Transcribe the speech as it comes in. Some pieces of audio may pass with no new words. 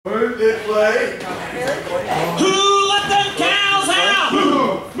Who let them cows out?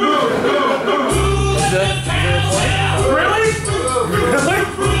 Who let them cows out? Really?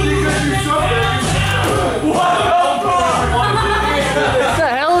 What the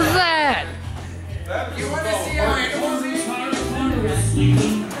hell is that? You want to see how animals eat?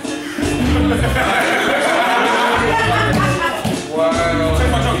 Wow.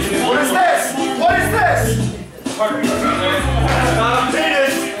 What is this? What is this?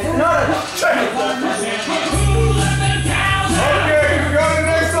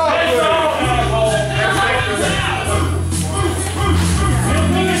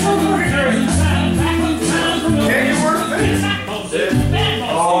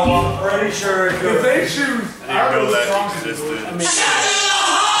 Sure, if they choose, I know that existed.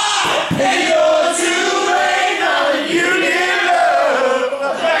 And you're too late on union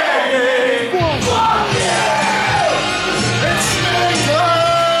love. Back again. Fuck yeah! It's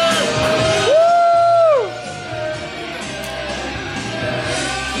time. Woo!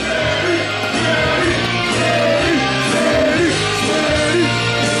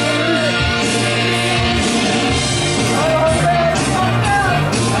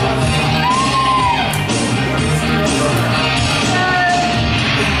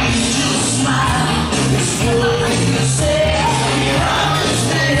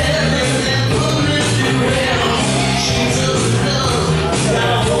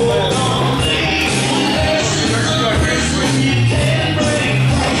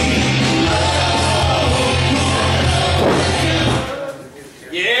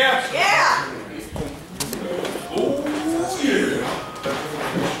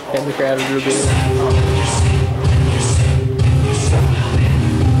 And the crowd is real big.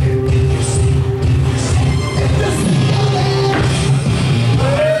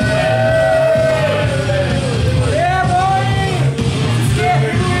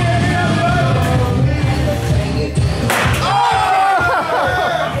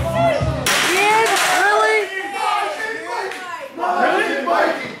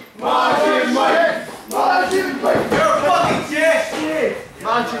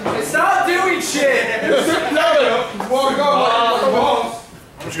 Stop doing shit! Walk off.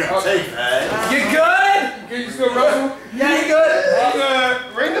 What you gotta take, man? You good? Can you still wrestle? Yeah, you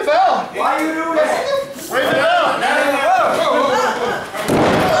good? Ring the bell. Why are you doing that? Ring the bell.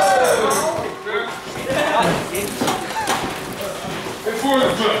 It's for the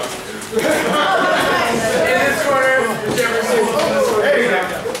club. In this corner, there you go.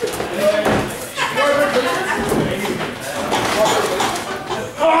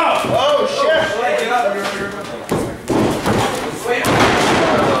 Oh shit! Oh shit.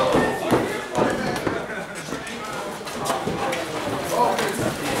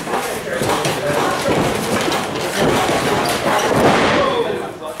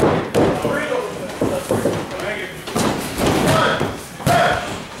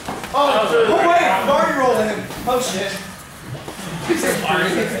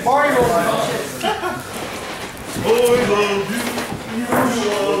 Party rolling. Oh, we love you. You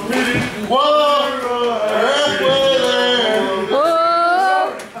love me. Halfway there.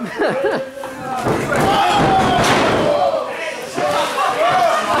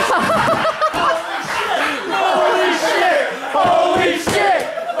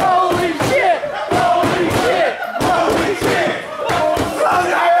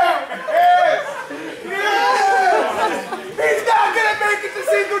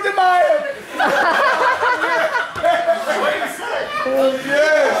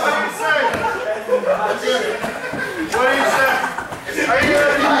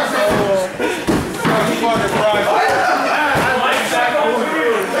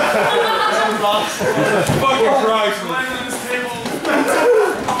 Fucking Christ.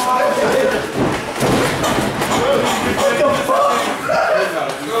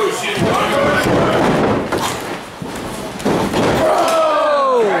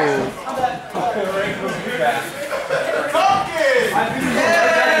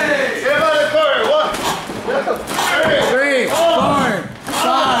 Three, 4,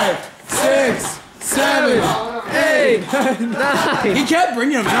 5, 6, 7, 8, 9. He kept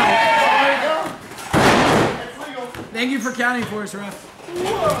bringing them out. Thank you for counting for us, ref.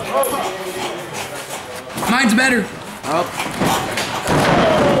 Mine's better. Oh.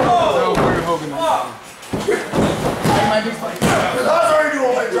 No, we're hoping that.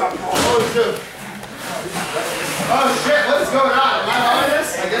 Oh shit, what's going on? Am I on this?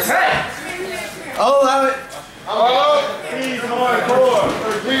 I guess. Hey! I'll allow it. Please, hardcore.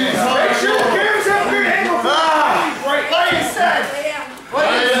 Please, hardcore. Make sure the camera's up here. Right, like you said. What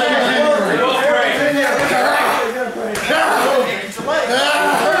you said.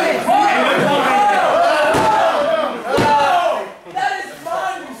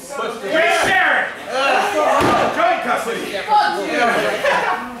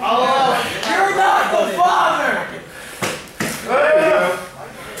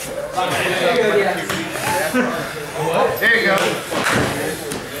 There you go.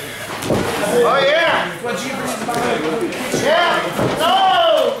 Oh yeah. Yeah. No.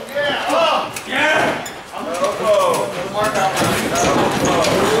 Yeah. Oh. Yeah. Mark out.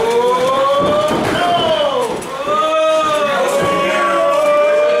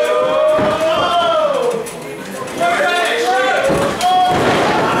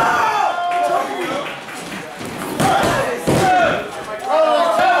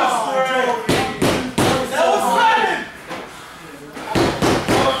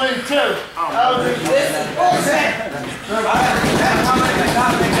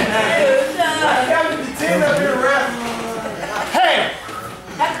 Hey!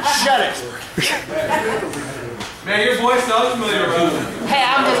 Shut it! Man, your voice sounds familiar, bro. Hey,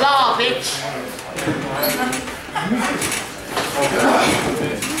 I'm the law, bitch!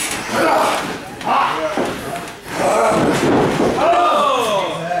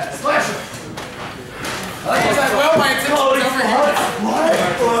 Slasher! Well, my attention was over here.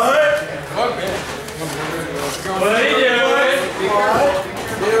 What are you doing?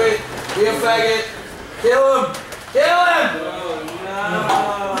 Do it. Be a faggot. Kill him. Kill him.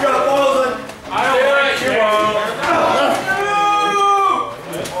 You got a ball in. I don't like you, bro.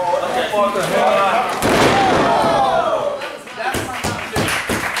 What the hell?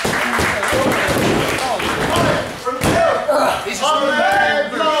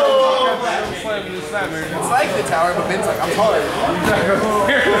 It's like the tower, but Ben's like, I'm taller.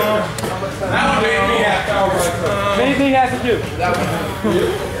 That would make me happy. Anything has to do.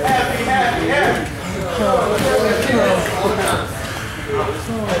 Happy, happy, happy!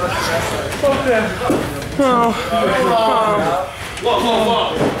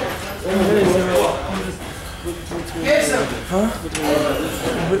 Get some!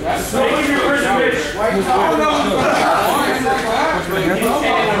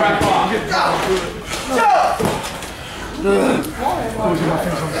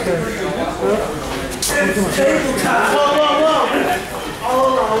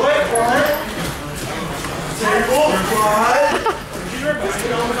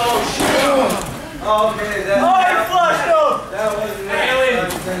 Okay, that. Oh, he flushed him! That wasn't alien.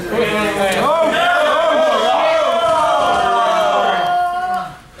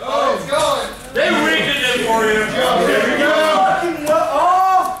 Oh, it's going. They weakened it for you. Here we go.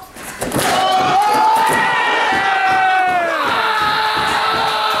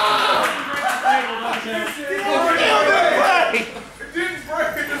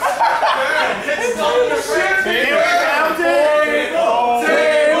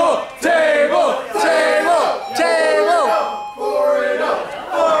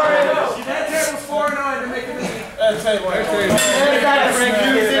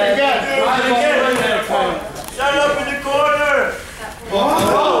 Shut up in the corner! Oh,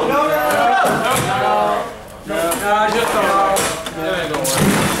 no, just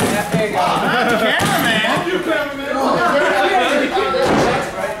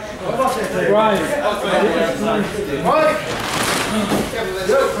Ryan.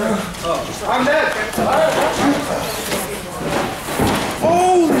 I'm dead.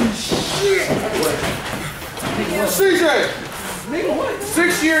 Holy shit! CJ!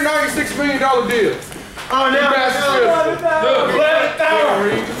 6-year, $96 million deal. Oh, no.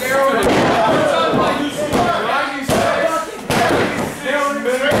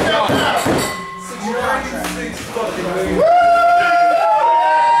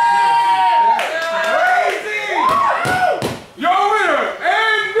 Your winner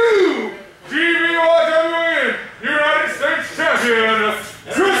and new GBYWN United States Champion,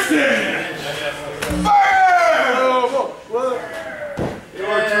 Tristan!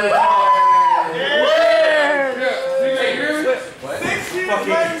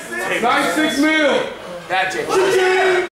 $96 million. That's it.